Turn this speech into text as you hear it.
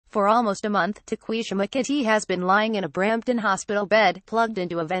For almost a month, Taquisha McKitty has been lying in a Brampton hospital bed, plugged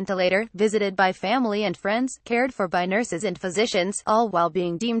into a ventilator, visited by family and friends, cared for by nurses and physicians, all while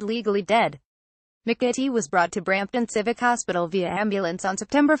being deemed legally dead. McKitty was brought to Brampton Civic Hospital via ambulance on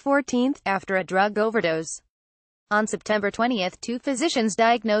September 14 after a drug overdose. On September 20, two physicians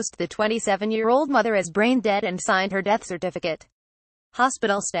diagnosed the 27-year-old mother as brain dead and signed her death certificate.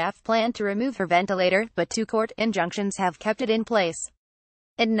 Hospital staff planned to remove her ventilator, but two court injunctions have kept it in place.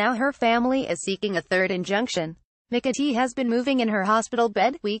 And now her family is seeking a third injunction. McKitty has been moving in her hospital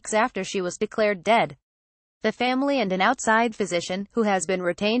bed weeks after she was declared dead. The family and an outside physician, who has been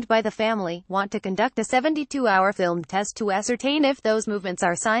retained by the family, want to conduct a 72-hour filmed test to ascertain if those movements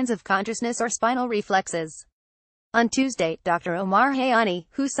are signs of consciousness or spinal reflexes. On Tuesday, Dr. Omar Hayani,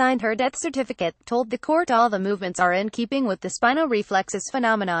 who signed her death certificate, told the court all the movements are in keeping with the spinal reflexes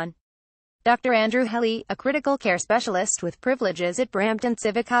phenomenon. Dr. Andrew Helly, a critical care specialist with privileges at Brampton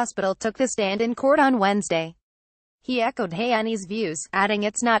Civic Hospital, took the stand in court on Wednesday. He echoed Hayani's views, adding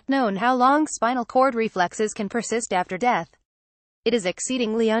it's not known how long spinal cord reflexes can persist after death. It is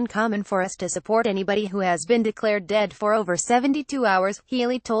exceedingly uncommon for us to support anybody who has been declared dead for over 72 hours,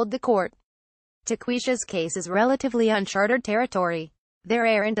 Healy told the court. Taquisha's case is relatively uncharted territory. There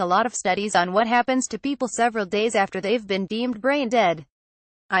aren't a lot of studies on what happens to people several days after they've been deemed brain dead.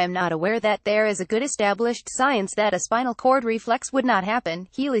 I am not aware that there is a good established science that a spinal cord reflex would not happen,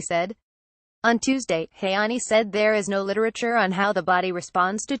 Healy said. On Tuesday, Hayani said there is no literature on how the body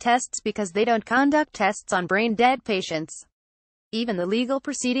responds to tests because they don't conduct tests on brain-dead patients. Even the legal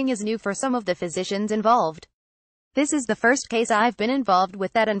proceeding is new for some of the physicians involved. This is the first case I've been involved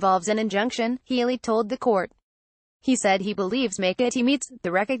with that involves an injunction, Healy told the court. He said he believes McKitty meets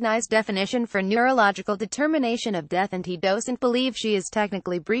the recognized definition for neurological determination of death and he doesn't believe she is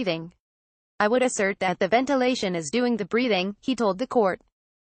technically breathing. I would assert that the ventilation is doing the breathing, he told the court.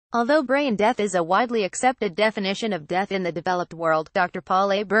 Although brain death is a widely accepted definition of death in the developed world, Dr.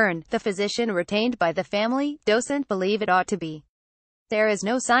 Paul A. Byrne, the physician retained by the family, doesn't believe it ought to be. There is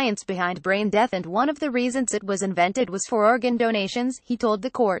no science behind brain death and one of the reasons it was invented was for organ donations, he told the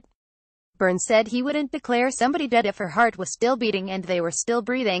court. Byrne said he wouldn't declare somebody dead if her heart was still beating and they were still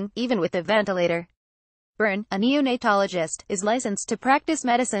breathing, even with a ventilator. Byrne, a neonatologist, is licensed to practice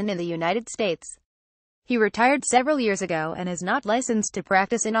medicine in the United States. He retired several years ago and is not licensed to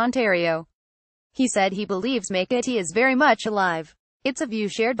practice in Ontario. He said he believes McKitty is very much alive. It's a view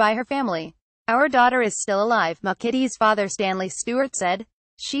shared by her family. Our daughter is still alive, McKitty's father Stanley Stewart said.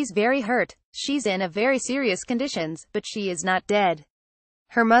 She's very hurt. She's in a very serious conditions, but she is not dead.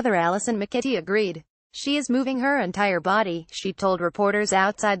 Her mother Allison McKitty agreed. She is moving her entire body, she told reporters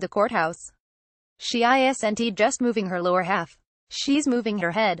outside the courthouse. She isn't just moving her lower half. She's moving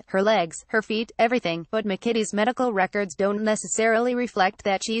her head, her legs, her feet, everything, but McKitty's medical records don't necessarily reflect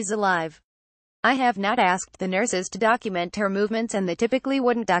that she's alive. I have not asked the nurses to document her movements and they typically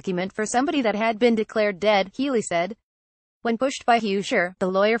wouldn't document for somebody that had been declared dead, Healy said. When pushed by Hugh Scher, the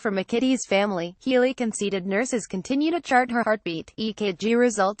lawyer for McKitty's family, Healy conceded nurses continue to chart her heartbeat, EKG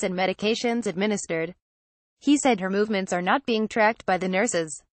results and medications administered. He said her movements are not being tracked by the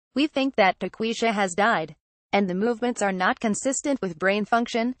nurses. We think that Taquisha has died. And the movements are not consistent with brain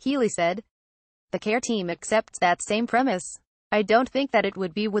function, Healy said. The care team accepts that same premise. I don't think that it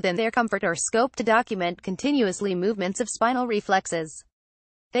would be within their comfort or scope to document continuously movements of spinal reflexes.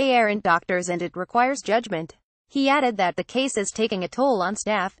 They aren't doctors and it requires judgment. He added that the case is taking a toll on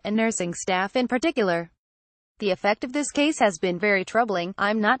staff, and nursing staff in particular. The effect of this case has been very troubling.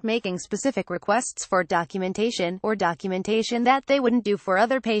 I'm not making specific requests for documentation, or documentation that they wouldn't do for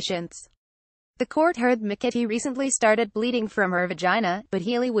other patients. The court heard McKitty recently started bleeding from her vagina, but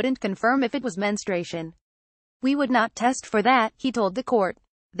Healy wouldn't confirm if it was menstruation. We would not test for that, he told the court.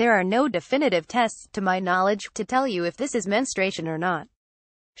 There are no definitive tests, to my knowledge, to tell you if this is menstruation or not.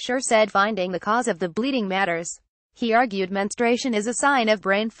 Scher said finding the cause of the bleeding matters. He argued menstruation is a sign of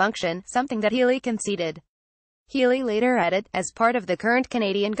brain function, something that Healy conceded. Healy later added, as part of the current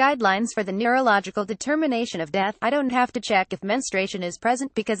Canadian guidelines for the neurological determination of death, I don't have to check if menstruation is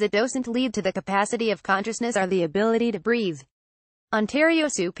present because it doesn't lead to the capacity of consciousness or the ability to breathe. Ontario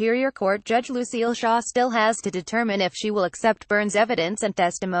Superior Court Judge Lucille Shaw still has to determine if she will accept Byrne's evidence and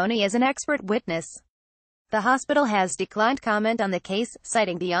testimony as an expert witness. The hospital has declined comment on the case,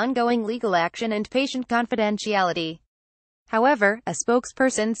 citing the ongoing legal action and patient confidentiality. However, a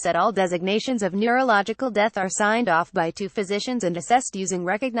spokesperson said all designations of neurological death are signed off by two physicians and assessed using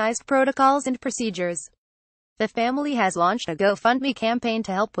recognized protocols and procedures. The family has launched a GoFundMe campaign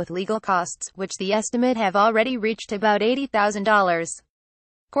to help with legal costs, which the estimate have already reached about $80,000.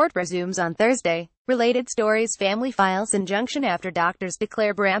 Court resumes on Thursday. Related stories. Family files injunction after doctors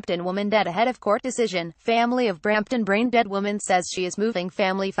declare Brampton woman dead ahead of court decision. Family of Brampton brain-dead woman says she is moving.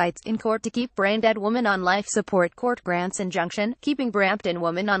 Family fights in court to keep brain-dead woman on life support. Court grants injunction, keeping Brampton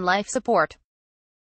woman on life support.